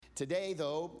Today,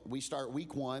 though, we start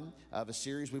week 1 of a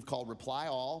series we've called Reply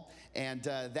All, and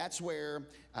that's where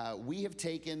we have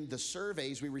taken the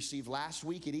surveys we received last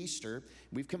week at Easter.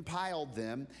 We've compiled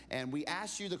them, and we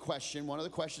asked you the question. One of the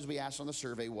questions we asked on the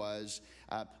survey was,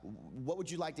 what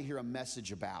would you like to hear a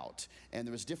message about? And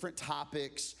there was different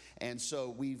topics, and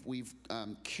so we've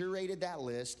curated that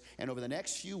list, and over the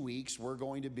next few weeks, we're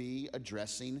going to be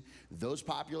addressing those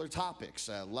popular topics.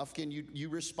 Lufkin, you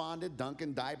responded.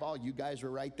 Duncan, Dieball, you guys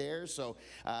were right there. So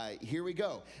here we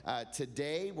go.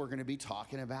 Today, we're going to be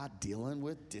talking about dealing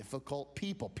with difficult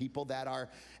people that are,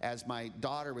 as my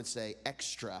daughter would say,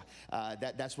 extra.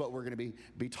 That's what we're going to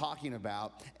be talking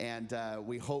about, and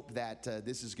we hope that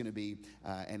this is going to be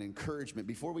an encouragement.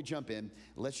 Before we jump in,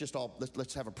 let's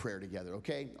have a prayer together,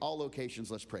 okay? All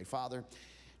locations, let's pray. Father,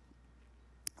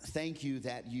 thank you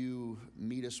that you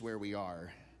meet us where we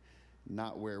are,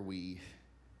 not where we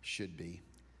should be.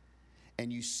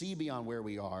 And you see beyond where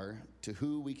we are to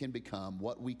who we can become,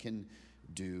 what we can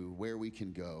do, where we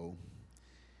can go.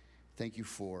 Thank you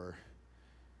for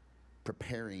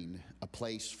preparing a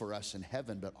place for us in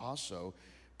heaven, but also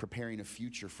preparing a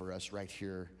future for us right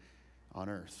here on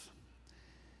earth.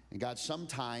 And God,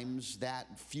 sometimes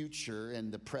that future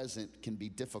and the present can be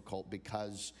difficult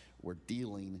because we're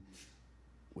dealing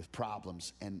with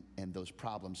problems, and those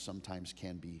problems sometimes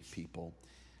can be people.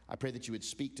 I pray that you would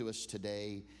speak to us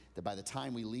today, that by the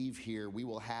time we leave here, we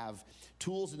will have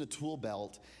tools in the tool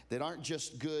belt that aren't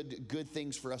just good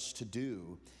things for us to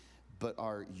do, but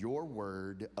are your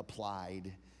word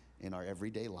applied in our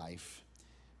everyday life.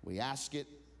 We ask it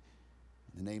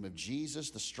in the name of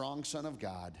Jesus, the strong Son of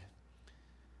God.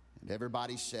 And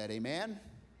everybody said, amen?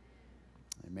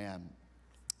 Amen.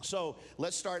 So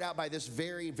let's start out by this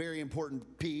very, very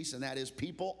important piece, and that is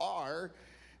people are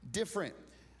different.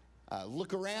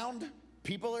 Look around,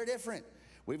 people are different.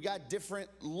 We've got different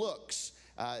looks,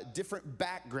 different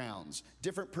backgrounds,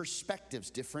 different perspectives,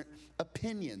 different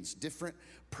opinions, different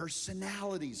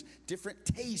personalities, different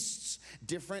tastes,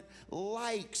 different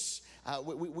likes.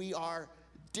 We are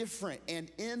different.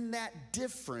 And in that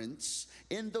difference,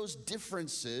 in those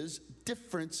differences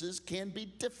can be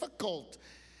difficult.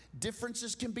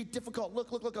 Differences can be difficult.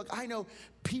 Look. I know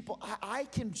people, I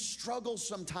can struggle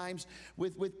sometimes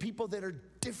with people that are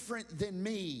different than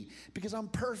me because I'm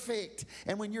perfect.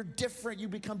 And when you're different, you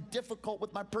become difficult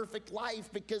with my perfect life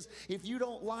because if you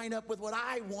don't line up with what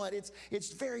I want,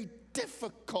 it's very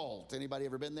difficult. Anybody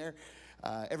ever been there?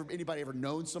 Anybody ever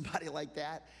known somebody like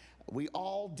that? We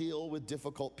all deal with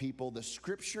difficult people. The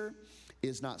scripture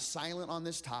is not silent on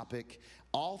this topic.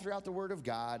 All throughout the Word of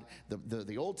God,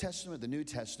 the Old Testament, the New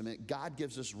Testament, God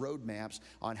gives us roadmaps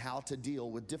on how to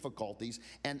deal with difficulties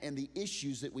and the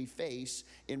issues that we face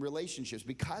in relationships.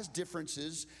 Because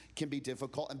differences can be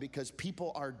difficult, and because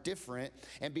people are different,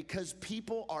 and because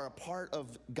people are a part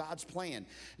of God's plan.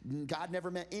 God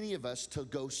never meant any of us to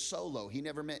go solo. He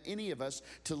never meant any of us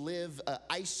to live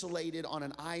isolated on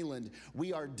an island.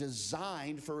 We are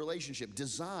designed for relationship,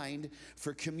 designed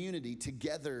for community,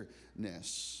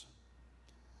 togetherness.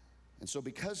 And so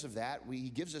because of that, he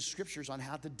gives us scriptures on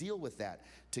how to deal with that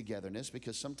togetherness,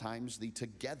 because sometimes the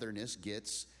togetherness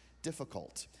gets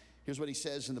difficult. Here's what he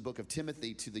says in the book of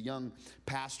Timothy to the young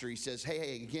pastor. He says,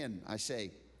 hey, again, I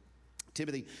say,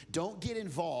 Timothy, don't get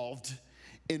involved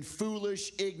in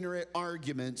foolish, ignorant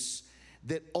arguments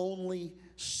that only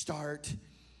start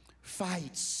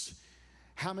fights.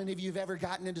 How many of you have ever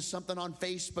gotten into something on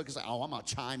Facebook? It's like, I'm going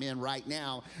to chime in right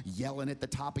now, yelling at the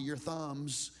top of your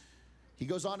thumbs. He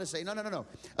goes on to say, no.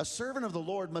 A servant of the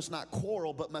Lord must not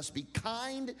quarrel, but must be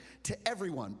kind to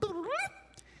everyone.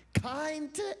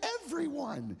 Kind to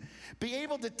everyone. Be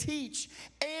able to teach.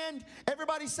 And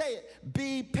everybody say it.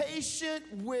 Be patient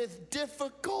with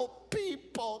difficult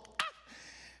people.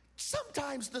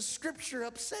 Sometimes the scripture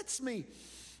upsets me.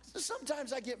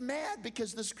 Sometimes I get mad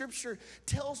because the scripture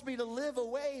tells me to live a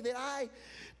way that I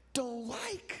don't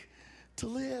like to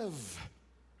live.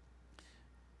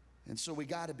 And so we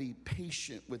got to be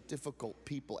patient with difficult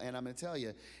people. And I'm going to tell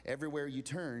you, everywhere you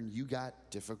turn, you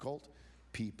got difficult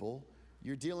people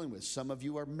you're dealing with. Some of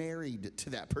you are married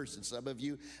to that person. Some of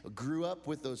you grew up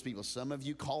with those people. Some of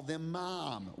you call them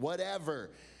mom, whatever.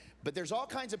 But there's all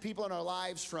kinds of people in our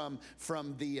lives from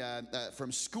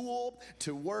school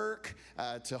to work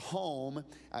to home.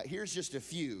 Here's just a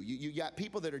few. You got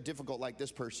people that are difficult like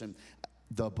this person,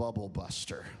 the bubble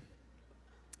buster.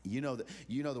 You know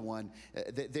the one.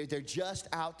 They're just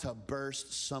out to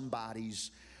burst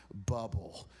somebody's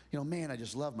bubble. Man, I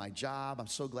just love my job. I'm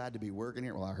so glad to be working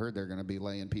here. Well, I heard they're going to be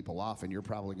laying people off, and you're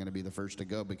probably going to be the first to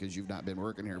go because you've not been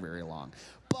working here very long.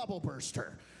 Bubble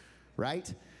burster,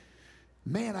 right?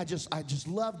 Man, I just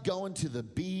loved going to the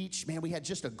beach. Man, we had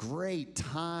just a great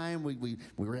time. We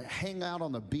were hanging out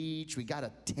on the beach. We got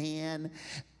a tan.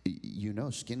 You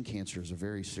know, skin cancer is a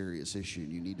very serious issue,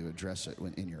 and you need to address it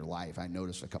in your life. I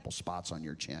noticed a couple spots on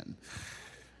your chin.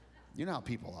 You know how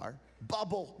people are.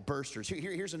 Bubble bursters.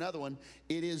 Here's another one.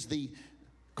 It is the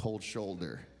cold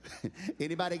shoulder.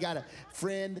 Anybody got a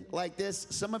friend like this?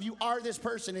 Some of you are this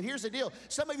person, and here's the deal.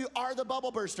 Some of you are the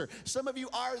bubble burster. Some of you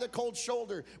are the cold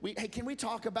shoulder. Hey, can we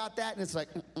talk about that? And it's like,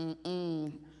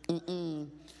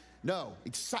 No,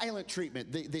 it's silent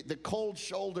treatment. The cold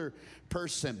shoulder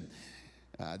person.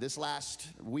 This last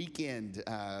weekend,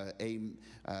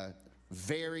 a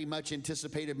very much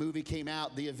anticipated movie came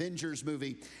out, the Avengers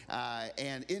movie,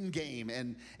 and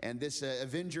Endgame. And this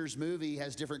Avengers movie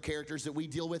has different characters that we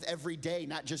deal with every day,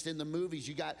 not just in the movies.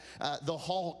 You got the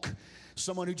Hulk,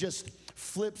 someone who just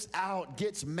flips out,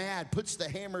 gets mad, puts the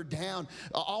hammer down.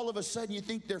 All of a sudden you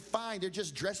think they're fine. They're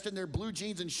just dressed in their blue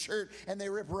jeans and shirt, and they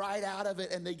rip right out of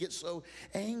it, and they get so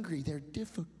angry. They're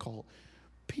difficult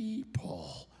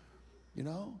people. You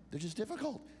know, they're just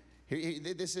difficult.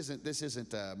 This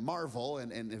isn't Marvel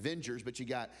and Avengers, but you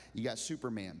got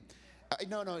Superman.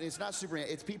 No, it's not Superman.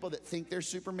 It's people that think they're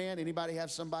Superman. Anybody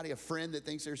have somebody, a friend that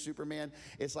thinks they're Superman?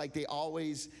 It's like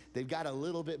they've got a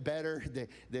little bit better.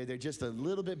 They're just a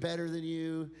little bit better than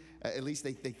you. At least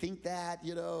they think that,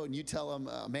 you know. And you tell them,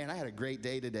 man, I had a great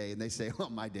day today, and they say, oh,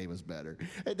 my day was better.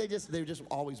 And they're just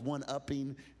always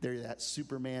one-upping. They're that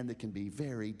Superman that can be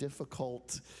very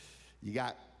difficult. You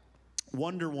got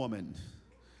Wonder Woman.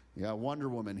 You got Wonder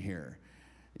Woman here.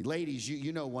 Ladies,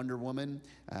 you know Wonder Woman.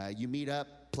 You meet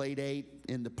up, play date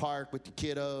in the park with the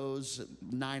kiddos,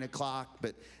 9 o'clock,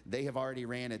 but they have already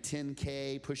ran a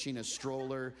 10K, pushing a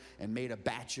stroller, and made a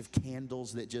batch of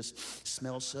candles that just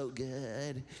smell so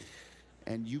good.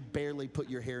 And you barely put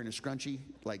your hair in a scrunchie.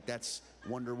 Like, that's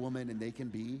Wonder Woman, and they can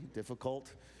be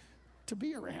difficult to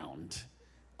be around.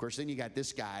 Of course, then you got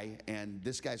this guy, and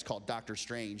this guy's called Dr.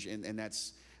 Strange, and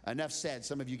that's enough said.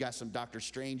 Some of you got some Dr.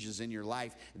 Stranges in your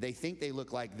life. They think they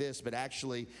look like this, but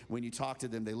actually, when you talk to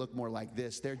them, they look more like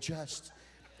this. They're just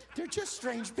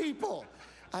strange people.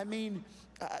 I mean,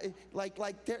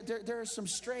 there are some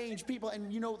strange people,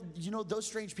 and you know those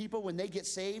strange people, when they get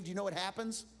saved, you know what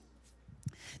happens?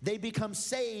 They become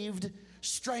saved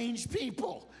strange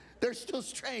people. They're still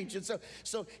strange. And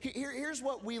so here's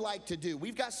what we like to do.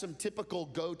 We've got some typical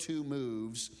go-to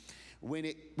moves when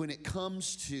it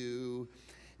comes to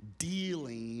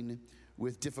dealing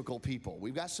with difficult people.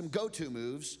 We've got some go-to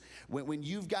moves when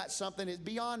you've got something that's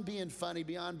beyond being funny,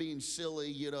 beyond being silly,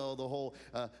 you know, the whole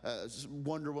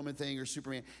Wonder Woman thing or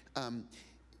Superman.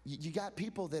 You got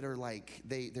people that are like,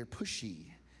 they're pushy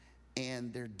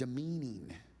and they're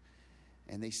demeaning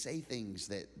and they say things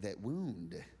that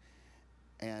wound.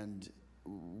 And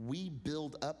we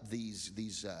build up these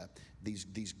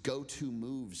go-to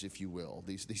moves, if you will,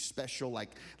 these special,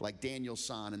 like Daniel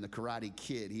San and the Karate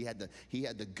Kid. He had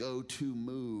the go-to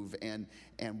move, and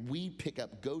we pick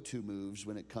up go-to moves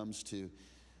when it comes to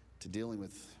dealing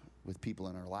with people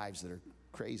in our lives that are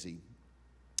crazy.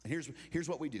 And here's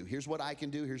what we do. Here's what I can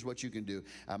do. Here's what you can do.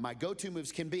 My go-to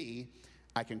moves can be,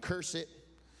 I can curse it.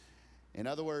 In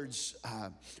other words,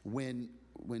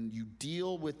 when you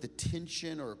deal with the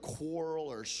tension or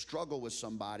quarrel or struggle with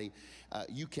somebody,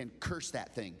 you can curse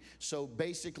that thing. So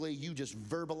basically, you just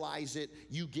verbalize it.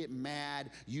 You get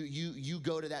mad. You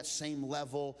go to that same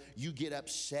level. You get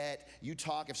upset. You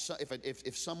talk.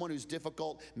 If someone who's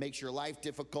difficult makes your life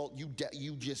difficult,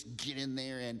 you just get in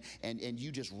there and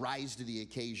you just rise to the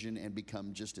occasion and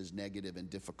become just as negative and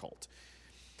difficult.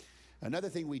 Another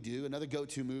thing we do, another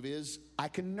go-to move is, I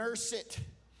can nurse it.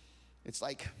 It's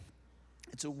like,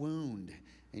 it's a wound,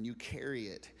 and you carry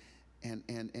it. And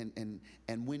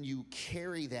when you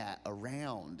carry that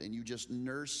around and you just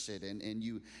nurse it and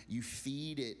you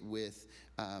feed it with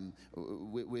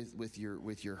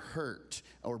your hurt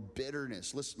or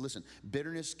bitterness. Listen,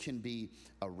 bitterness can be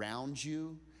around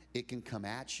you, it can come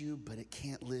at you, but it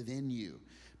can't live in you.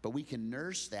 But we can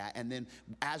nurse that, and then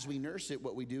as we nurse it,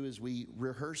 what we do is we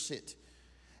rehearse it.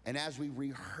 And as we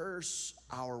rehearse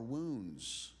our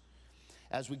wounds,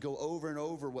 as we go over and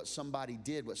over what somebody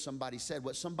did, what somebody said,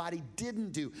 what somebody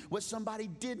didn't do, what somebody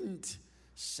didn't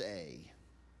say,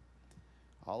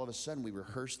 all of a sudden we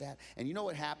rehearse that. And you know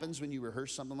what happens when you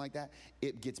rehearse something like that?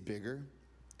 It gets bigger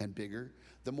and bigger.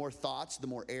 The more thoughts, the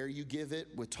more air you give it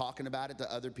with talking about it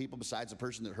to other people besides the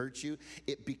person that hurts you,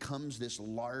 it becomes this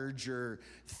larger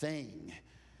thing.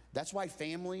 That's why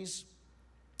families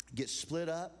get split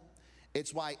up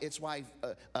It's why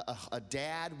a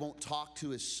dad won't talk to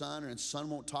his son, and a son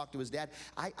won't talk to his dad.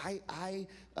 I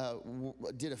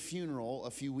did a funeral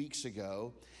a few weeks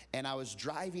ago, and I was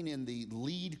driving in the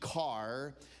lead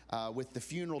car with the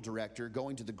funeral director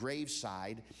going to the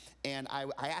graveside, and I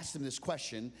asked him this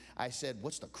question. I said,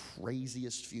 "What's the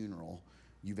craziest funeral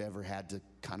you've ever had to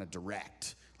kind of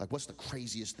direct? Like, what's the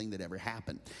craziest thing that ever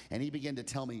happened?" And he began to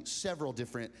tell me several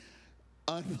different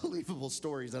unbelievable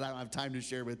stories that I don't have time to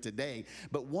share with today.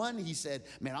 But one, he said,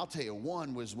 man, I'll tell you,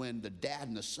 one was when the dad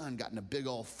and the son got in a big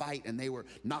old fight, and they were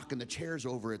knocking the chairs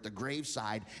over at the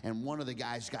graveside, and one of the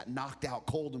guys got knocked out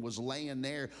cold and was laying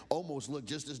there, almost looked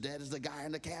just as dead as the guy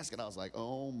in the casket. I was like,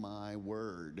 oh my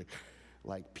word.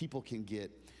 Like, people can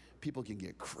get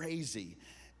crazy.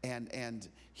 And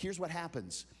here's what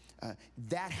happens.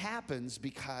 That happens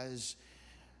because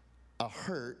a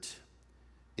hurt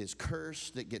is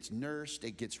cursed, it gets nursed,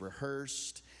 it gets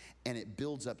rehearsed, and it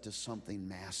builds up to something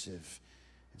massive.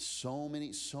 And so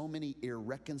many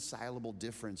irreconcilable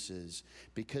differences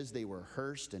because they were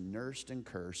rehearsed and nursed and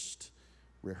cursed.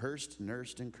 Rehearsed,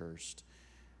 nursed, and cursed.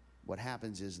 What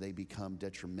happens is they become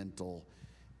detrimental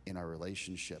in our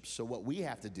relationships. So what we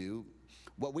have to do,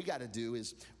 what we got to do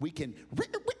is we can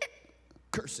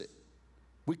curse it.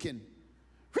 We can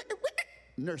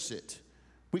nurse it.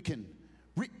 We can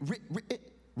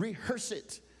rehearse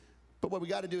it. But what we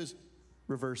got to do is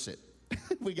reverse it.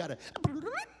 We got to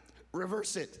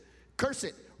reverse it, curse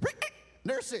it,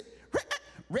 nurse it,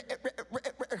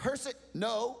 rehearse it.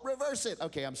 No, reverse it.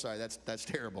 Okay, I'm sorry. That's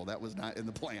terrible. That was not in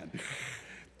the plan.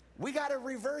 We got to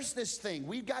reverse this thing.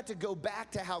 We've got to go back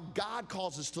to how God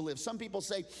calls us to live. Some people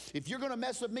say, if you're going to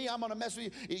mess with me, I'm going to mess with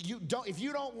you. If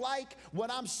you don't like what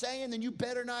I'm saying, then you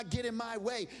better not get in my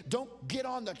way. Don't get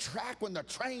on the track when the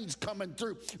train's coming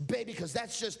through, baby, because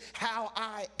that's just how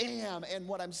I am. And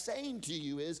what I'm saying to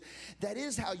you is, that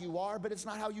is how you are, but it's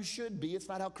not how you should be. It's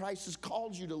not how Christ has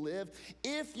called you to live.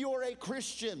 If you're a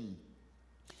Christian,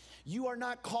 you are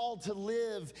not called to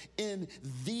live in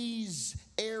these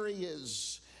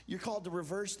areas. You're called to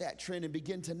reverse that trend and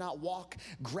begin to not walk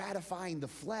gratifying the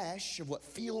flesh of what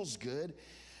feels good,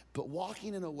 but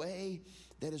walking in a way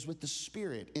that is with the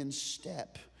Spirit, in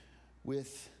step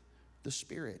with the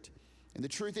Spirit. And the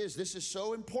truth is, this is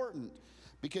so important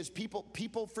because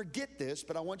people forget this,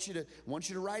 but I want you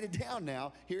to write it down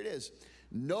now. Here it is.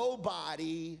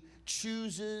 Nobody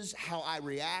chooses how I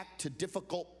react to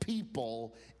difficult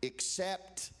people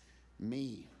except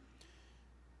me.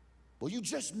 Well, you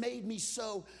just made me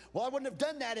so. Well, I wouldn't have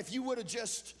done that if you would have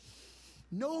just.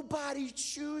 Nobody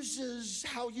chooses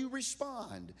how you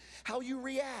respond, how you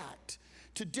react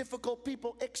to difficult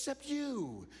people except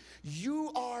you.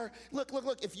 You are, look,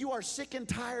 if you are sick and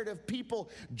tired of people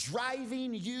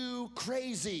driving you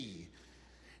crazy,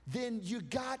 then you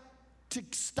got to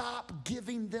stop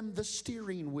giving them the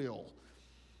steering wheel.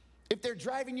 If they're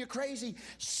driving you crazy,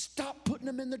 stop putting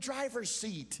them in the driver's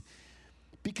seat.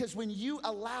 Because when you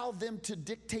allow them to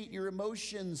dictate your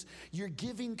emotions, you're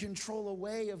giving control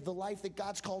away of the life that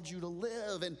God's called you to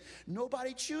live. And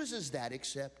nobody chooses that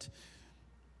except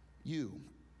you.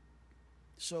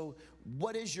 So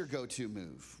what is your go-to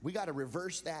move? We got to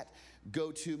reverse that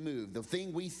go-to move. The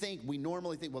thing we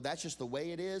normally think, well, that's just the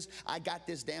way it is. I got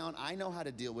this down. I know how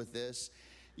to deal with this.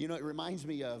 You know, it reminds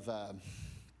me of one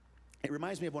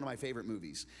of my favorite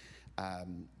movies.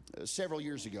 Several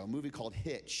years ago, a movie called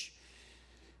Hitch.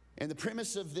 And the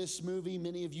premise of this movie,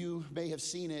 many of you may have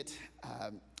seen it.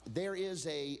 There is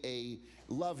a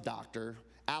love doctor,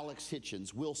 Alex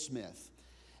Hitchens, Will Smith.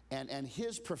 And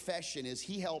his profession is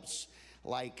he helps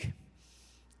like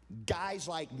guys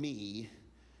like me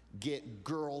get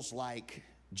girls like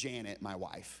Janet, my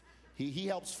wife. He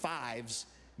helps fives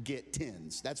get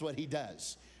tens. That's what he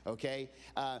does. Okay,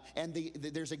 and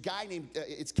there's a guy named,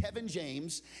 it's Kevin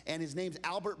James, and his name's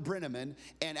Albert Brenneman,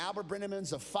 and Albert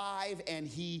Brenneman's a 5, and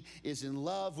he is in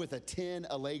love with a 10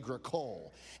 Allegra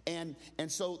Cole. And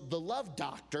so the love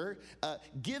doctor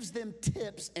gives them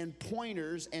tips and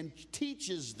pointers and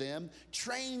teaches them,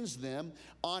 trains them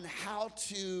on how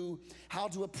to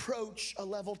approach a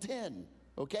level 10.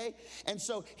 Okay? And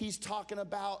so he's talking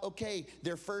about, okay,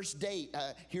 their first date.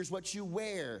 Here's what you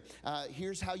wear.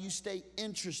 Here's how you stay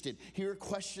interested. Here are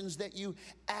questions that you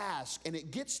ask. And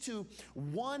it gets to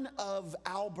one of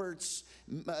Albert's,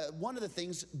 one of the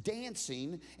things,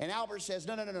 dancing. And Albert says,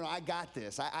 no, I got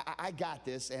this. I got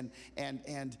this. And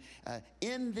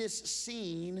in this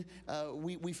scene,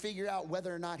 we figure out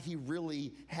whether or not he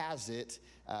really has it.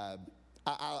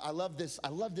 I love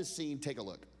this scene. Take a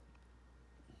look.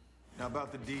 Now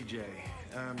about the DJ,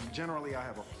 generally I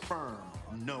have a firm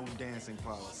no dancing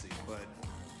policy, but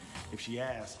If she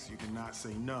asks, you cannot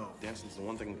say no. Dancing's the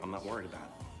one thing I'm not worried about.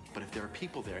 But if there are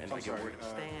people there and I'm I sorry, get where to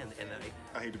stand and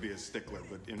I hate to be a stickler,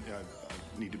 but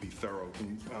I need to be thorough.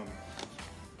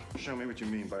 Show me what you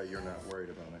mean by you're not worried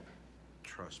about it.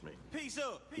 trust me. Peace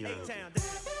up, You know, A-Town.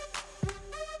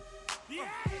 Yeah,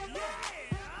 yeah.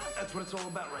 That's what it's all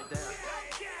about right there.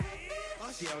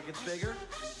 See how it gets bigger?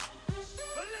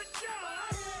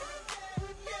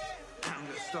 I'm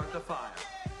gonna start the fire,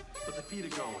 but the feet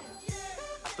are going.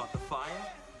 I start the fire,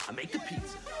 I make the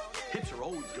pizza. Hips are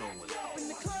always going.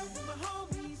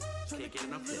 Can't get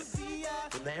enough tip.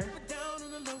 From there,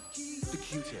 the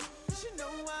Q-tip.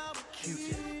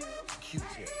 Q-tip.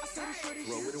 Q-tip.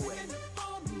 Throw it away.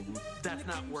 That's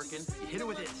not working. You hit it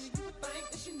with this.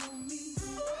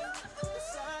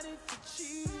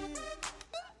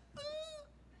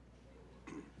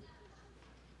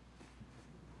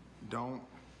 Don't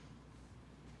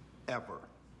ever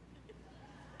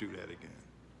do that again.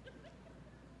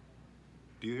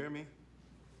 Do you hear me?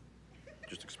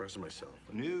 Just expressing myself.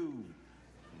 No.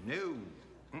 No.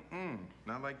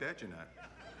 Not like that, you're not.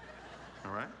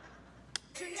 All right?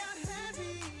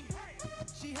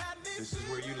 This is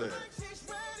where you live.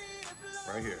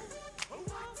 Right here.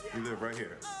 You live right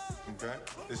here. Okay?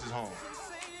 This is home.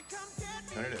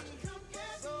 None of this.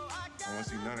 I want to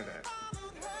see none of that.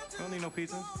 You don't need no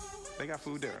pizza. They got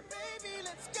food there.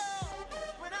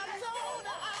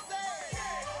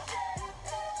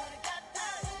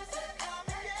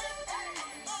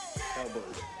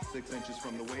 Elbows 6 inches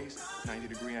from the waist,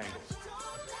 90-degree angles.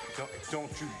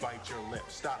 Don't you bite your lip.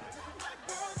 Stop it.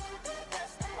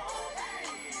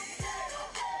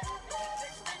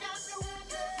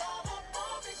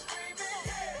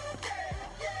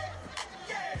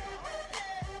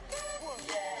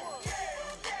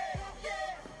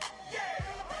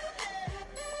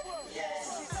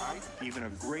 Even a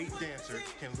great dancer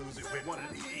can lose it with one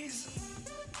of these.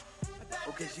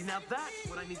 Okay, see, now that's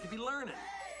what I need to be learning.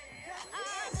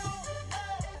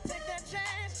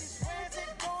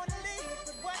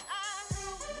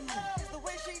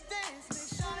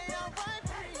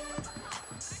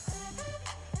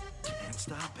 Can't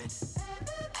stop it.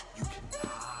 You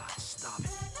cannot stop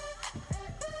it.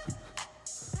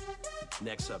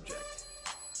 Next subject.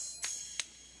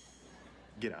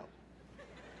 Get out.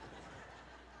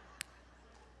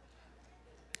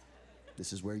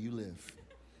 This is where you live.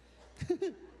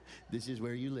 This is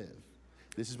where you live.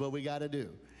 This is what we got to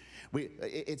do.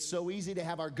 It's so easy to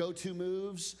have our go-to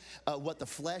moves, what the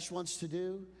flesh wants to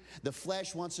do. The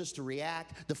flesh wants us to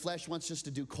react. The flesh wants us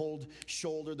to do cold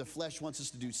shoulder. The flesh wants us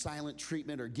to do silent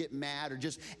treatment or get mad or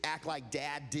just act like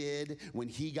Dad did when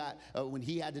he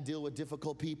had to deal with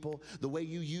difficult people. The way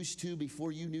you used to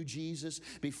before you knew Jesus,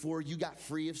 before you got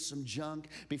free of some junk,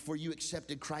 before you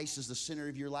accepted Christ as the center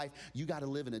of your life. You got to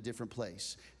live in a different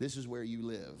place. This is where you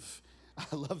live.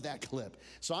 I love that clip.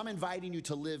 So I'm inviting you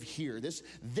to live here. This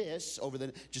over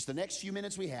just the next few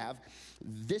minutes we have,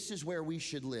 this is where we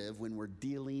should live when we're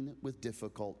dealing with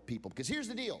difficult people. Because here's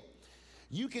the deal.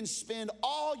 You can spend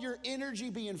all your energy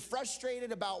being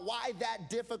frustrated about why that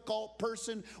difficult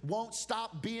person won't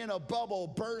stop being a bubble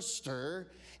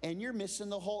burster, and you're missing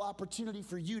the whole opportunity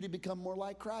for you to become more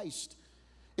like Christ.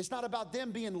 It's not about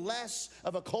them being less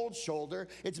of a cold shoulder.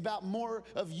 It's about more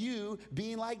of you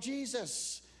being like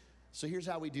Jesus. So here's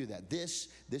how we do that. This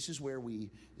is where we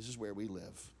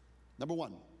live. Number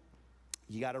one,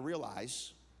 you got to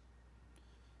realize.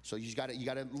 So you got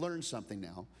to learn something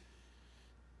now.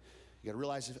 You got to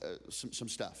realize some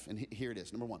stuff, and here it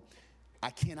is. Number one, I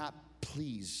cannot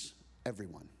please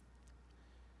everyone.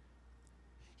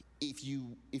 If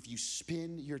you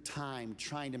spend your time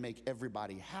trying to make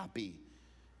everybody happy,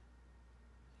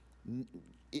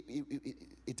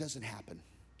 it doesn't happen.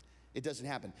 It doesn't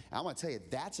happen. I want to tell you,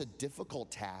 that's a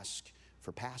difficult task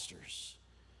for pastors.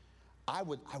 I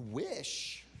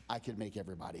wish I could make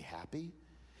everybody happy,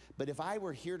 but if I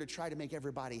were here to try to make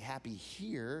everybody happy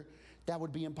here, that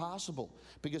would be impossible,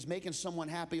 because making someone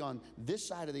happy on this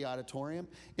side of the auditorium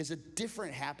is a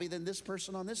different happy than this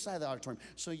person on this side of the auditorium.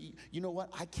 So you know what?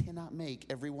 I cannot make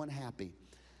everyone happy.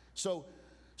 So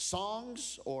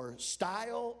songs or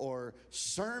style or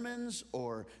sermons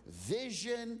or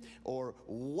vision or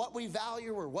what we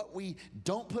value or what we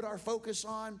don't put our focus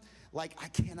on, like I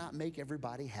cannot make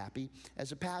everybody happy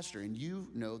as a pastor. And you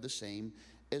know the same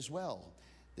as well,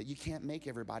 that you can't make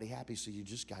everybody happy, so you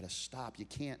just got to stop. You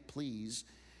can't please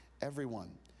everyone.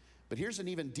 But here's an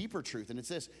even deeper truth, and it's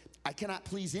this: I cannot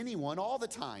please anyone all the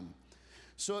time.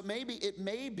 So it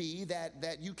may be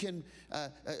that you can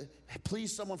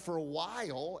please someone for a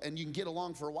while and you can get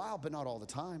along for a while, but not all the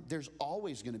time. There's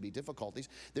always going to be difficulties.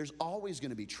 There's always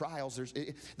going to be trials.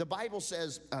 The Bible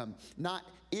says not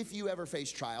if you ever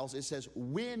face trials. It says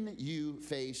when you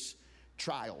face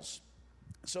trials.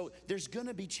 So there's going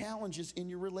to be challenges in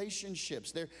your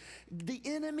relationships. The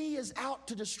enemy is out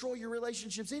to destroy your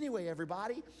relationships anyway,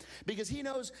 everybody, because he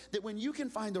knows that when you can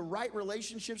find the right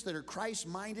relationships that are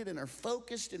Christ-minded and are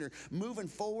focused and are moving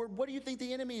forward, what do you think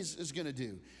the enemy is going to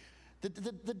do?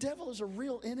 The devil is a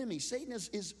real enemy. Satan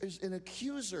is an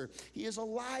accuser. He is a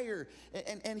liar,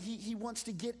 and he wants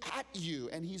to get at you,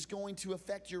 and he's going to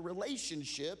affect your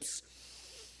relationships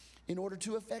in order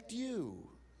to affect you.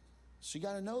 So you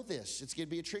got to know this. It's going to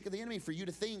be a trick of the enemy for you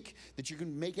to think that you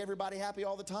can make everybody happy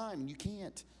all the time, and you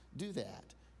can't do that.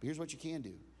 But here's what you can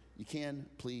do. You can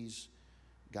please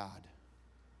God.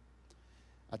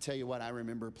 I tell you what, I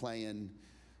remember playing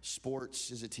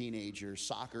sports as a teenager,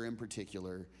 soccer in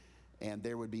particular, and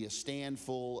there would be a stand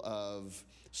full of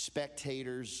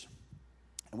spectators,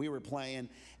 and we were playing,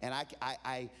 and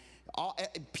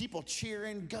people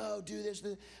cheering, go, do this,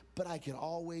 but I could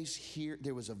always hear,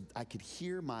 I could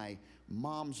hear my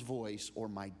mom's voice or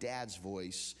my dad's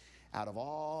voice out of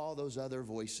all those other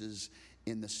voices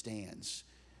in the stands.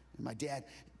 And my dad,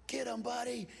 get him,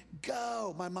 buddy,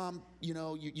 go. My mom,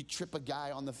 you trip a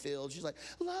guy on the field. She's like,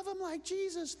 love him like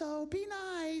Jesus, though, be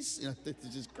nice.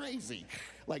 It's just crazy.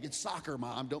 Like, it's soccer,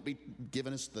 Mom. Don't be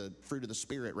giving us the fruit of the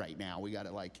Spirit right now. We got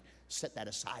to, set that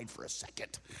aside for a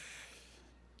second.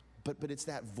 But it's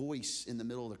that voice in the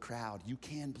middle of the crowd. You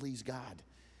can please God.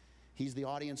 He's the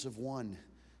audience of one.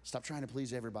 Stop trying to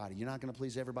please everybody. You're not going to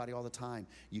please everybody all the time.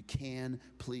 You can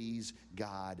please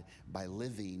God by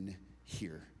living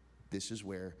here. This is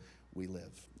where we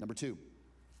live. Number 2,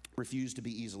 refuse to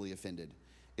be easily offended.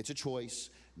 It's a choice.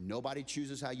 Nobody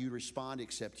chooses how you respond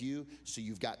except you, so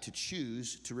you've got to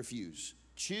choose to refuse.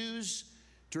 Choose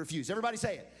to refuse. Everybody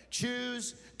say it.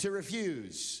 Choose to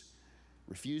refuse.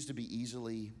 Refuse to be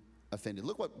easily offended.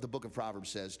 Look what the book of Proverbs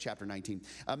says, chapter 19.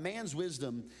 A man's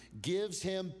wisdom gives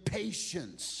him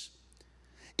patience.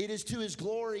 It is to his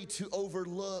glory to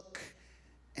overlook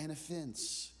an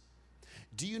offense.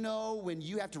 Do you know when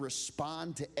you have to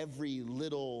respond to every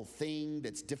little thing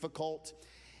that's difficult,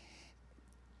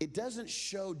 it doesn't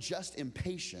show just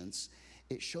impatience,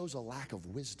 it shows a lack of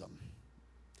wisdom.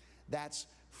 That's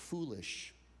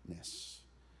foolishness.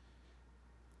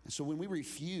 And so when we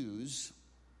refuse,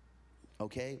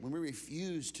 when we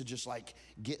refuse to just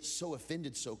get so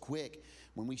offended so quick,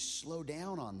 when we slow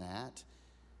down on that,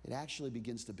 it actually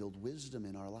begins to build wisdom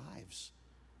in our lives.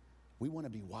 We want to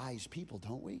be wise people,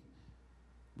 don't we?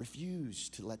 Refuse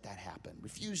to let that happen.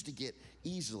 Refuse to get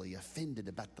easily offended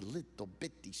about the little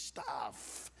bitty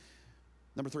stuff.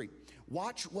 Number 3,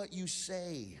 watch what you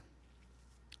say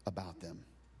about them.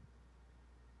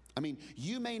 I mean,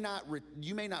 you may not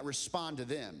respond to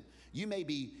them. You may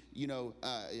be,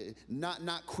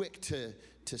 not quick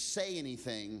to say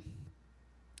anything,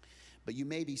 but you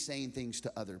may be saying things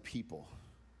to other people.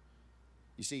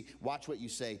 You see, watch what you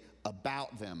say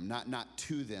about them, not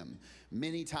to them.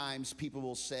 Many times people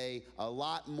will say a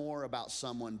lot more about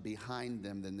someone behind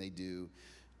them than they do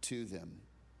to them.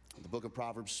 The book of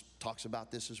Proverbs talks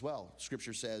about this as well.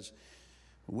 Scripture says,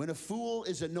 when a fool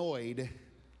is annoyed,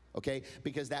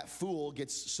 because that fool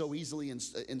gets so easily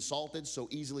insulted, so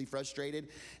easily frustrated.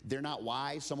 They're not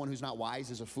wise. Someone who's not wise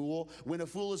is a fool. When a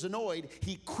fool is annoyed,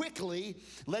 he quickly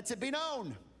lets it be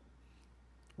known.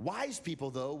 Wise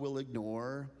people, though, will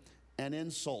ignore an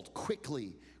insult.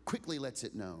 Quickly lets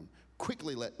it known.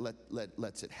 Quickly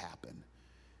lets it happen.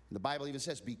 And the Bible even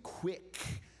says, be quick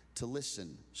to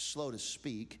listen, slow to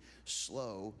speak,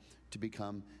 slow to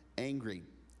become angry.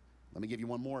 Let me give you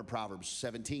one more in Proverbs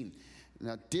 17.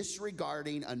 Now,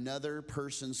 disregarding another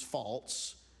person's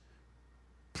faults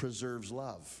preserves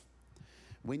love.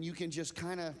 When you can just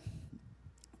kind of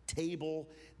table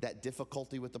that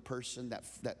difficulty with the person,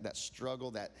 that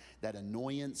struggle, that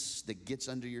annoyance that gets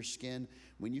under your skin,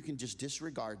 when you can just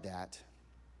disregard that,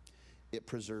 it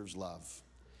preserves love.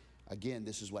 Again,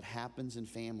 this is what happens in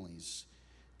families,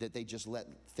 that they just let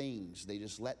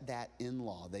that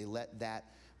in-law, they let that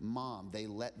mom, they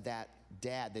let that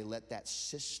dad, they let that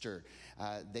sister,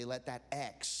 they let that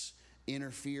ex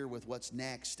interfere with what's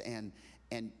next and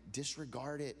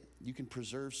disregard it. You can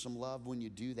preserve some love when you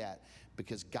do that,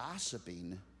 because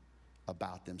gossiping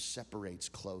about them separates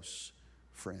close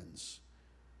friends.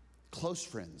 Close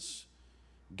friends.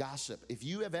 Gossip. If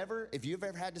you've ever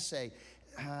had to say,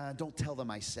 don't tell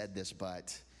them I said this,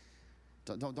 but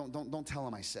don't tell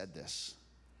them I said this.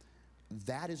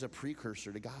 That is a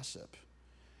precursor to gossip.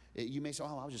 You may say,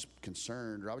 oh, I was just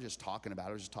concerned, or I was just talking about it,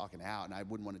 I was just talking out, and I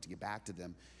wouldn't want it to get back to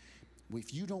them.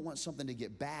 If you don't want something to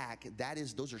get back,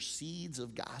 those are seeds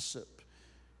of gossip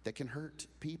that can hurt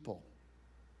people.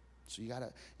 So you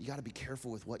gotta be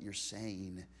careful with what you're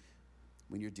saying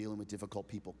when you're dealing with difficult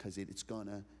people, because it's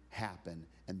gonna happen,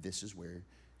 and this is where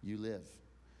you live.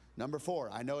 Number 4,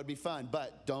 I know it'd be fun,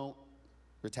 but don't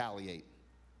retaliate.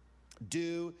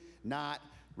 Do not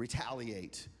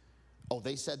retaliate. Oh,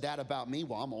 they said that about me,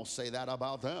 well, I'm gonna say that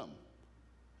about them.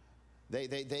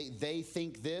 They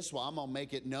think this, well, I'm gonna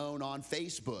make it known on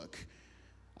Facebook.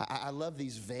 I love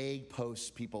these vague posts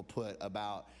people put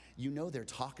about, they're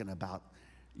talking about,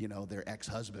 their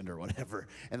ex-husband or whatever.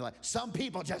 And they're like, some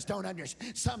people just don't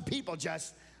understand. Some people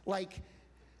just like,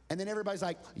 and then everybody's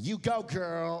like, you go,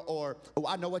 girl, or, oh,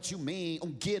 I know what you mean. Oh,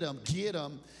 get him, get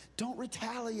him. Don't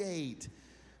retaliate.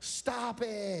 Stop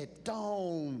it.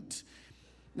 Don't.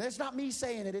 That's not me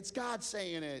saying it. It's God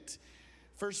saying it.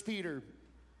 1 Peter,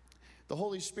 the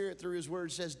Holy Spirit through his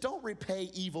word says, don't repay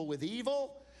evil with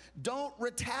evil. Don't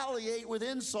retaliate with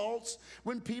insults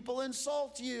when people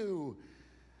insult you.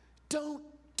 Don't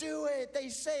do it. They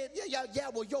say it. Yeah,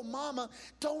 well, your mama,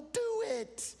 don't do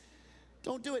it.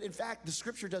 Don't do it. In fact, the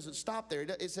scripture doesn't stop there.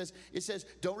 It says,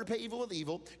 don't repay evil with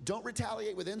evil. Don't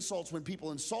retaliate with insults when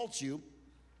people insult you.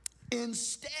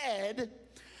 Instead,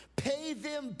 pay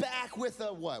them back with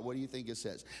a what? What do you think it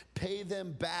says? Pay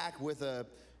them back with a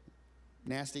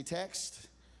nasty text?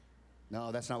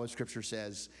 No, that's not what scripture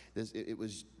says. It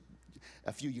was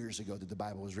a few years ago that the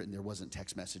Bible was written. There wasn't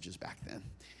text messages back then.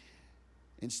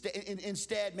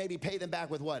 Instead, maybe pay them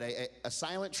back with what? A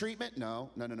silent treatment?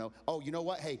 No. Oh, you know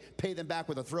what? Hey, pay them back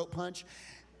with a throat punch?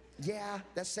 Yeah,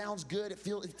 that sounds good.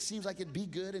 It seems like it'd be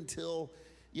good until,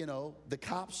 the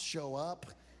cops show up.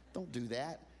 Don't do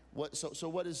that. So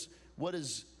what does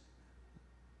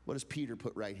Peter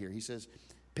put right here? He says,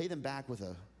 pay them back with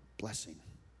a blessing.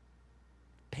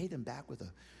 Pay them back with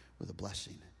a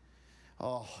blessing.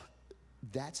 Oh,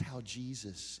 that's how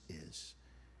Jesus is.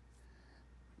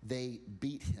 They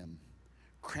beat him,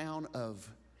 crown of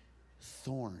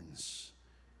thorns,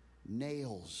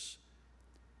 nails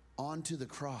onto the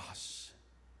cross.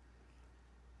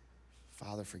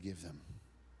 Father, forgive them.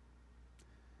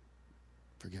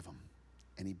 Forgive them.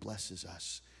 And he blesses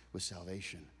us with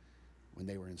salvation when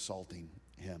they were insulting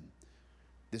him.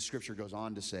 This scripture goes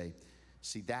on to say,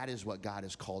 see, that is what God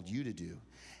has called you to do.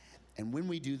 And when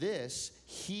we do this,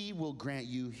 he will grant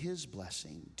you his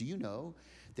blessing. Do you know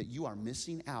that you are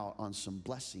missing out on some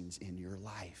blessings in your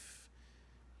life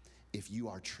if you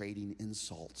are trading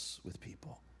insults with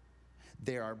people?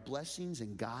 There are blessings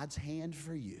in God's hand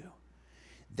for you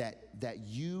that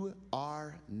you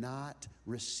are not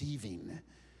receiving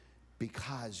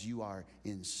because you are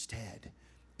instead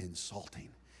insulting,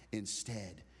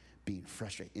 instead being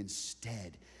frustrated,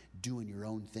 instead doing your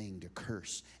own thing to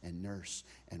curse and nurse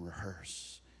and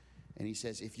rehearse. And he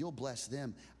says, if you'll bless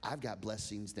them, I've got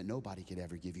blessings that nobody could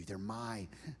ever give you. They're my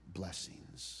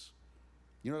blessings.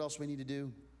 You know what else we need to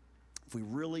do? If we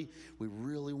really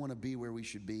want to be where we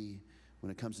should be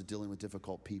when it comes to dealing with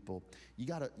difficult people, you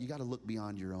gotta look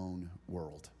beyond your own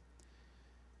world.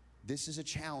 This is a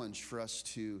challenge for us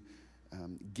to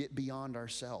get beyond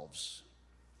ourselves.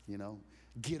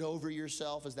 Get over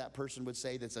yourself, as that person would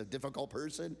say that's a difficult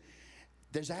person.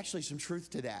 There's actually some truth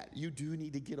to that. You do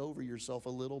need to get over yourself a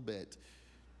little bit.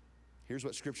 Here's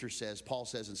what scripture says. Paul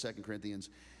says in 2 Corinthians,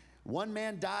 one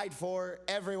man died for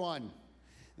everyone.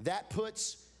 That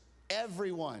puts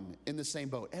everyone in the same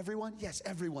boat. Everyone? Yes,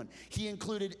 everyone. He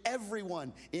included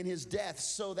everyone in his death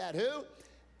so that who?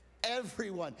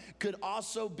 Everyone could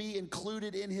also be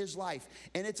included in his life.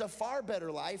 And it's a far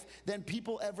better life than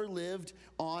people ever lived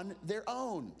on their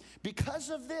own. Because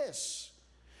of this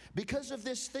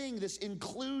thing, this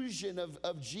inclusion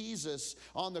of Jesus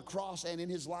on the cross and in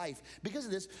his life, because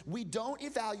of this, we don't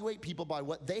evaluate people by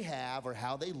what they have or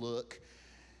how they look,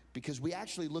 because we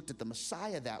actually looked at the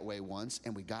Messiah that way once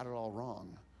and we got it all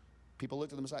wrong. People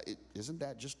looked at the Messiah, isn't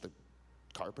that just the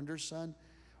carpenter's son?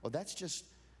 Well,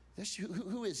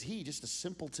 who is he? Just a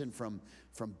simpleton from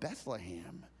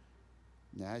Bethlehem.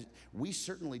 Now, we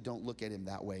certainly don't look at him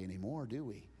that way anymore, do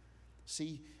we?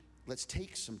 See, let's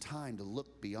take some time to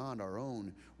look beyond our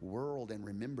own world and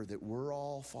remember that we're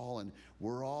all fallen.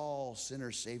 We're all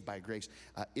sinners saved by grace.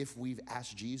 If we've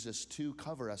asked Jesus to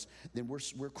cover us, then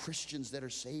we're Christians that are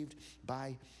saved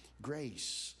by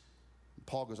grace.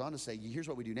 Paul goes on to say, here's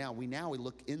what we do now. We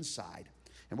look inside.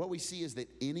 And what we see is that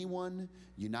anyone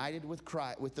united with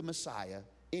Christ, with the Messiah,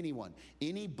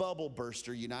 any bubble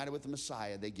burster united with the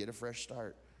Messiah, they get a fresh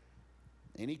start.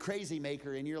 Any crazy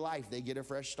maker in your life, they get a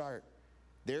fresh start.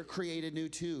 They're created new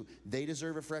too. They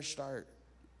deserve a fresh start.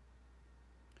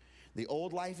 The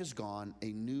old life is gone.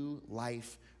 A new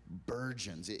life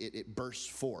burgeons. It bursts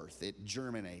forth. It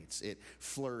germinates. It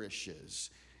flourishes.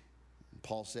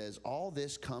 Paul says all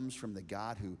this comes from the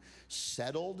God who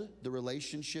settled the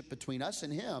relationship between us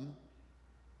and him.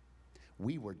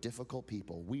 We were difficult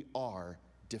people. We are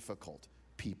difficult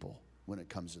people when it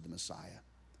comes to the Messiah.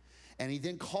 And he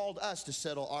then called us to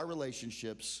settle our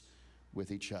relationships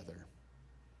with each other.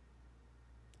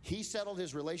 He settled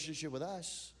his relationship with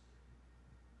us.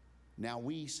 Now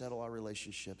we settle our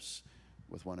relationships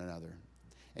with one another.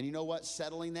 And you know what?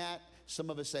 Settling that, some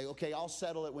of us say, okay, I'll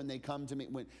settle it when they come to me.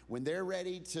 When they're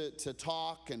ready to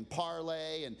talk and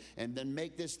parlay and then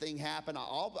make this thing happen,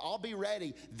 I'll be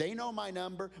ready. They know my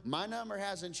number. My number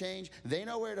hasn't changed. They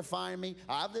know where to find me.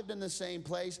 I've lived in the same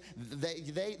place.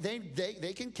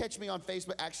 They can catch me on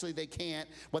Facebook. Actually, they can't.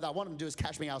 What I want them to do is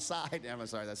catch me outside. I'm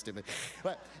sorry, that's stupid.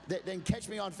 But they can catch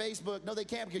me on Facebook. No, they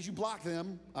can't because you block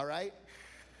them, all right?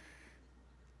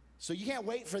 So you can't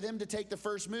wait for them to take the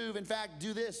first move. In fact,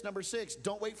 do this. Number 6,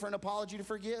 don't wait for an apology to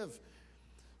forgive.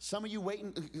 Some of you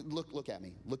waiting. Look at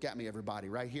me. Look at me, everybody,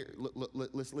 right here.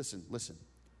 Listen.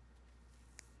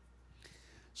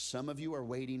 Some of you are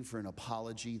waiting for an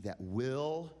apology that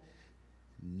will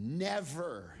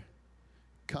never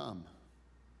come.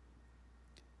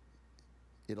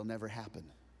 It'll never happen.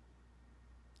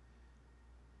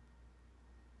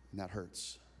 And that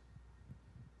hurts.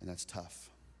 And that's tough.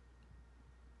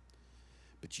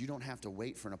 But you don't have to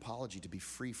wait for an apology to be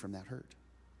free from that hurt.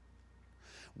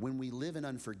 When we live in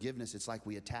unforgiveness, it's like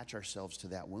we attach ourselves to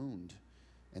that wound.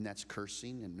 And that's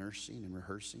cursing and nursing and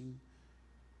rehearsing.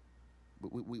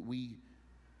 But we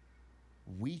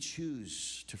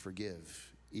choose to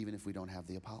forgive even if we don't have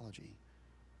the apology.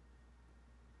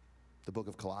 The book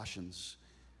of Colossians,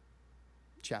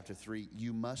 chapter 3,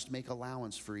 you must make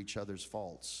allowance for each other's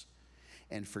faults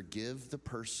and forgive the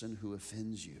person who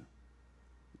offends you.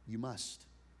 You must.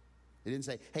 It didn't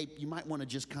say, hey, you might want to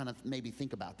just kind of maybe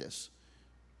think about this.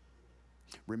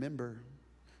 Remember,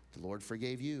 the Lord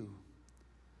forgave you,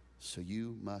 so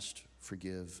you must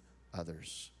forgive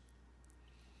others.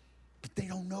 But they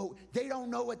don't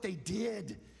know what they did.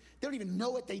 They don't even know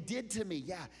what they did to me.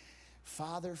 Yeah,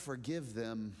 Father, forgive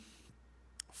them,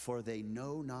 for they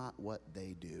know not what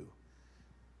they do.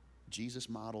 Jesus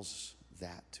models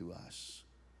that to us.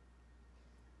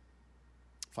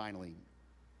 Finally,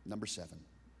 number 7.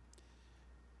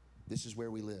 This is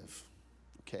where we live,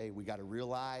 okay? We got to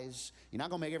realize you're not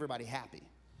going to make everybody happy,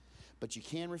 but you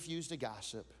can refuse to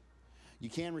gossip. You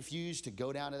can refuse to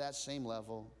go down to that same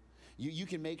level. You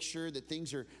can make sure that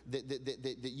things are,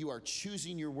 that you are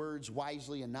choosing your words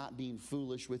wisely and not being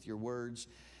foolish with your words.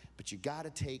 But you got to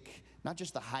take not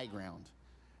just the high ground,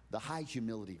 the high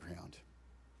humility ground.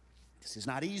 This is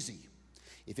not easy.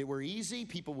 If it were easy,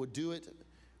 people would do it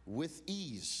with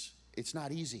ease. It's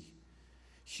not easy.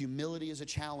 Humility is a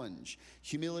challenge.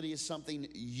 Humility is something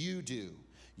you do.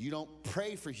 You don't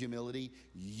pray for humility,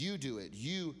 you do it.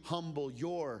 You humble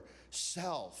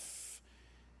yourself.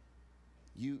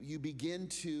 You begin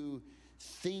to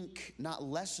think not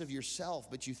less of yourself,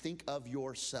 but you think of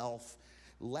yourself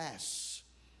less.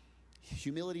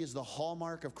 Humility is the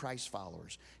hallmark of Christ's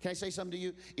followers. Can I say something to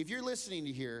you? If you're listening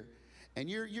to here, and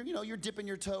you're dipping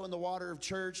your toe in the water of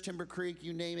church, Timber Creek,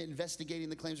 you name it, investigating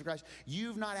the claims of Christ.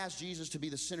 You've not asked Jesus to be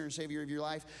the center and savior of your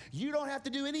life. You don't have to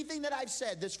do anything that I've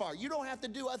said this far. You don't have to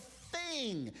do a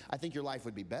thing. I think your life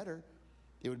would be better.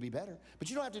 It would be better. But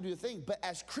you don't have to do a thing. But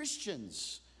as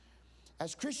Christians,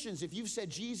 if you've said,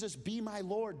 Jesus, be my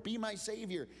Lord, be my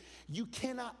Savior, you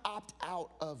cannot opt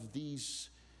out of these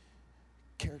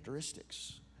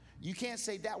characteristics. You can't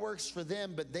say that works for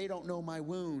them, but they don't know my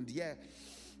wound. Yeah.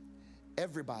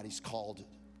 Everybody's called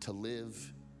to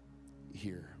live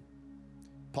here.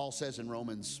 Paul says in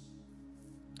Romans,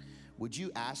 would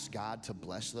you ask God to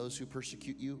bless those who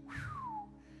persecute you? Whew.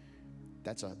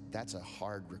 That's a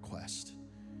hard request.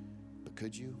 But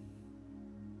could you?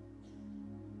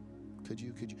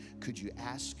 Could you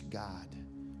ask God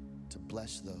to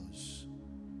bless those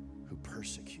who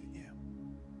persecute you?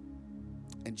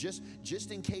 And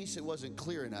just in case it wasn't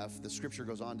clear enough, the scripture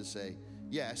goes on to say,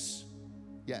 yes.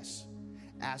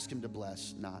 Ask him to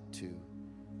bless, not to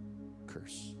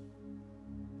curse.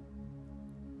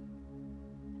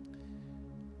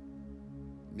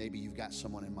 Maybe you've got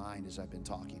someone in mind as I've been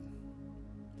talking.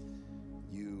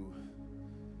 You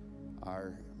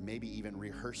are maybe even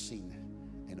rehearsing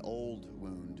an old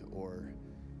wound or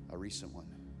a recent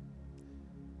one.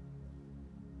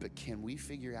 But can we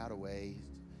figure out a way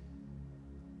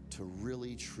to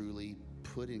really, truly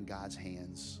put in God's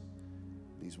hands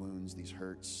these wounds, these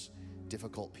hurts,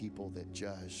 difficult people that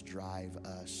just drive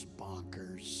us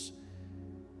bonkers.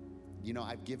 You know,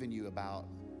 I've given you about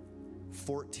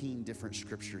 14 different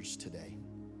scriptures today.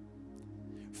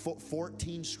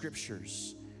 14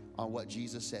 scriptures on what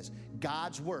Jesus says.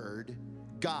 God's word,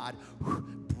 God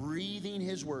breathing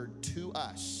his word to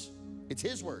us. It's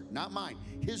his word, not mine,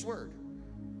 his word.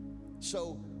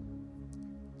 So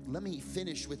let me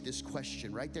finish with this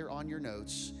question right there on your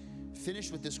notes.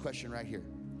 Finish with this question right here.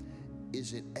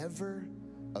 Is it ever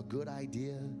a good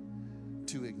idea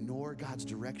to ignore God's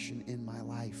direction in my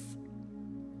life?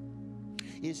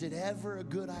 Is it ever a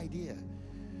good idea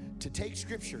to take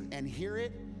scripture and hear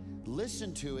it,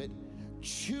 listen to it,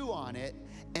 chew on it,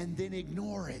 and then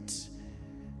ignore it?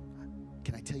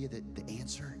 Can I tell you that the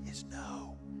answer is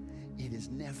no. It is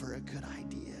never a good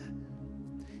idea.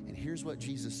 And here's what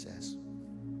Jesus says.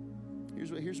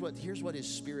 Here's what his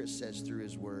Spirit says through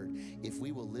his word. If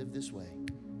we will live this way,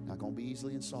 not going to be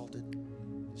easily insulted.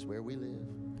 It's where we live.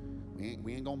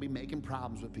 We ain't going to be making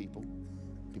problems with people.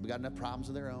 People got enough problems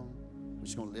of their own. We're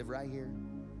just going to live right here.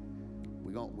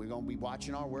 We're going to be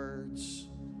watching our words.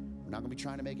 We're not going to be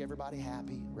trying to make everybody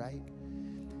happy, right?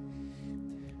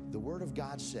 The Word of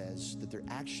God says that there are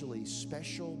actually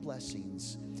special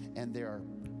blessings and there are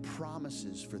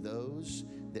promises for those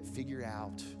that figure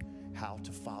out how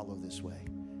to follow this way,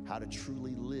 how to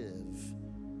truly live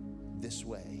this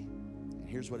way. And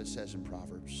here's what it says in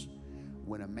Proverbs.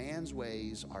 When a man's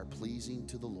ways are pleasing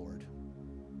to the Lord,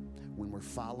 when we're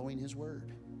following his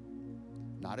word,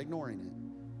 not ignoring it,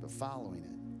 but following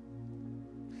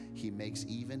it, he makes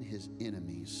even his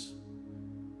enemies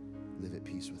live at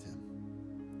peace with him.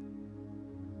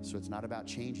 So it's not about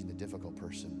changing the difficult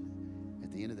person.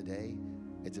 At the end of the day,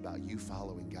 it's about you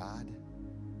following God.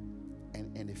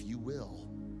 And if you will,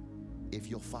 if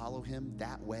you'll follow him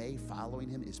that way, following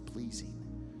him is pleasing.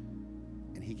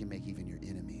 And he can make even your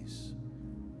enemies,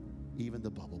 even the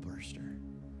bubble burster,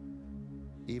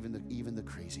 even the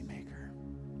crazy maker.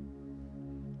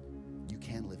 You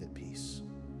can live at peace.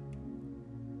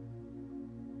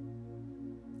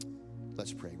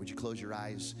 Let's pray. Would you close your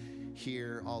eyes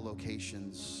here, all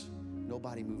locations,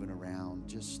 nobody moving around.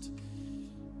 Just,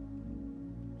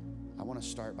 I want to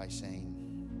start by saying,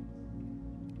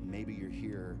 maybe you're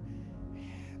here,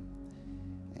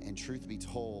 and truth be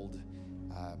told,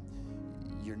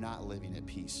 you're not living at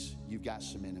peace. You've got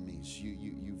some enemies.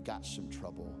 You've got some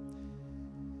trouble.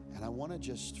 And I want to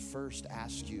just first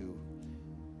ask you,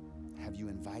 have you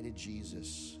invited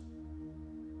Jesus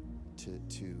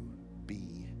to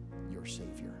be your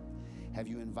Savior? Have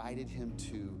you invited him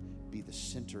to be the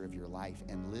center of your life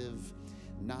and live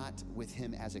not with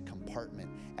him as a compartment,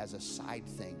 as a side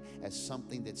thing, as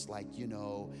something that's like, you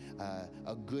know,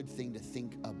 a good thing to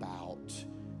think about,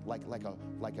 like a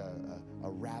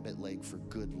rabbit leg for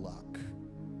good luck?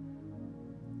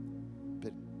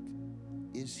 But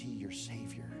is he your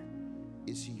Savior?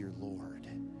 Is he your Lord?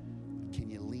 Can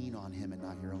you lean on him and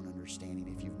not your own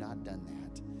understanding? If you've not done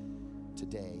that,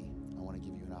 today I want to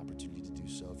give you an opportunity to do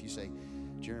so. If you say,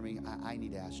 Jeremy, I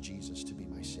need to ask Jesus to be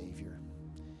my Savior.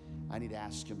 I need to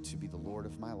ask him to be the Lord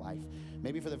of my life.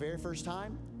 Maybe for the very first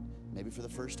time, maybe for the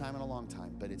first time in a long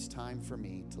time, but it's time for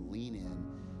me to lean in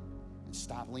and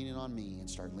stop leaning on me and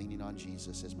start leaning on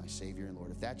Jesus as my Savior and Lord.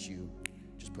 If that's you,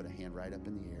 just put a hand right up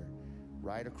in the air,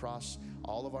 right across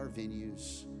all of our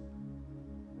venues.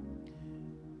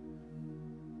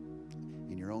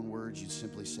 In your own words, you'd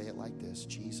simply say it like this: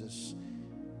 Jesus,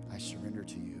 I surrender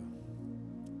to you.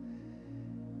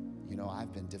 You know,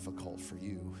 I've been difficult for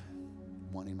you,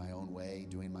 wanting my own way,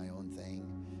 doing my own thing.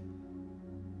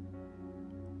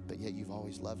 But yet you've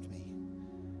always loved me,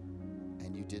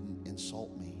 and you didn't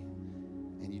insult me,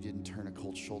 and you didn't turn a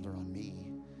cold shoulder on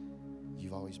me.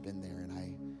 You've always been there, and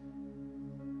I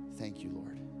thank you,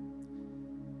 Lord.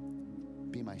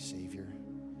 Be my Savior.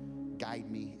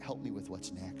 Guide me. Help me with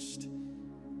what's next.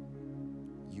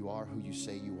 You are who you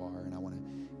say you are, and I want to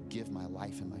give my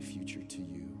life and my future to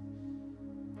you.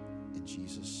 In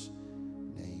Jesus'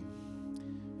 name.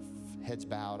 Heads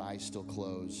bowed, eyes still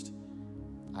closed.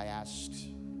 I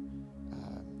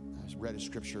read a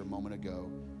scripture a moment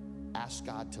ago. Ask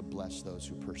God to bless those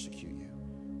who persecute you.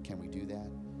 Can we do that?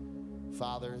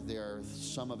 Father, there are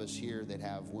some of us here that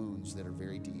have wounds that are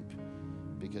very deep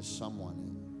because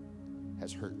someone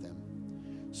has hurt them.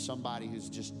 Somebody who's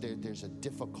just, there's a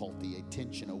difficulty, a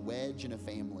tension, a wedge in a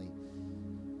family.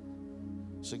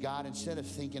 So God, instead of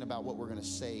thinking about what we're going to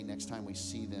say next time we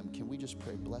see them, can we just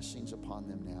pray blessings upon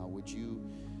them now? Would you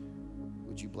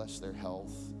bless their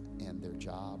health and their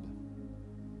job?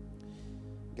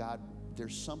 God,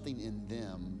 there's something in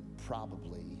them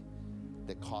probably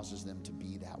that causes them to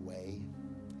be that way.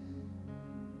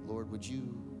 Lord, would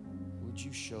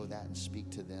you show that and speak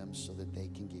to them so that they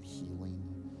can get healing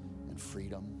and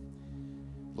freedom?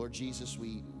 Lord Jesus,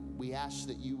 we ask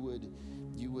that you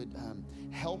would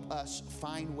help us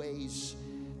find ways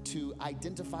to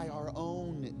identify our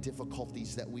own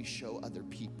difficulties that we show other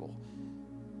people.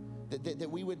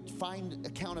 That we would find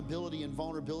accountability and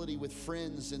vulnerability with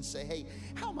friends and say, hey,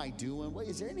 how am I doing?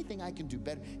 Is there anything I can do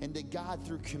better? And that God,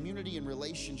 through community and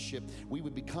relationship, we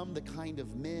would become the kind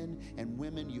of men and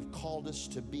women you've called us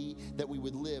to be, that we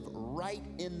would live right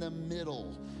in the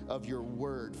middle of your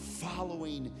word,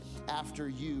 following after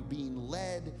you, being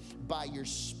led by your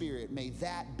Spirit. May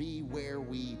that be where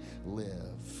we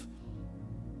live.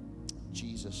 In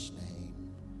Jesus' name.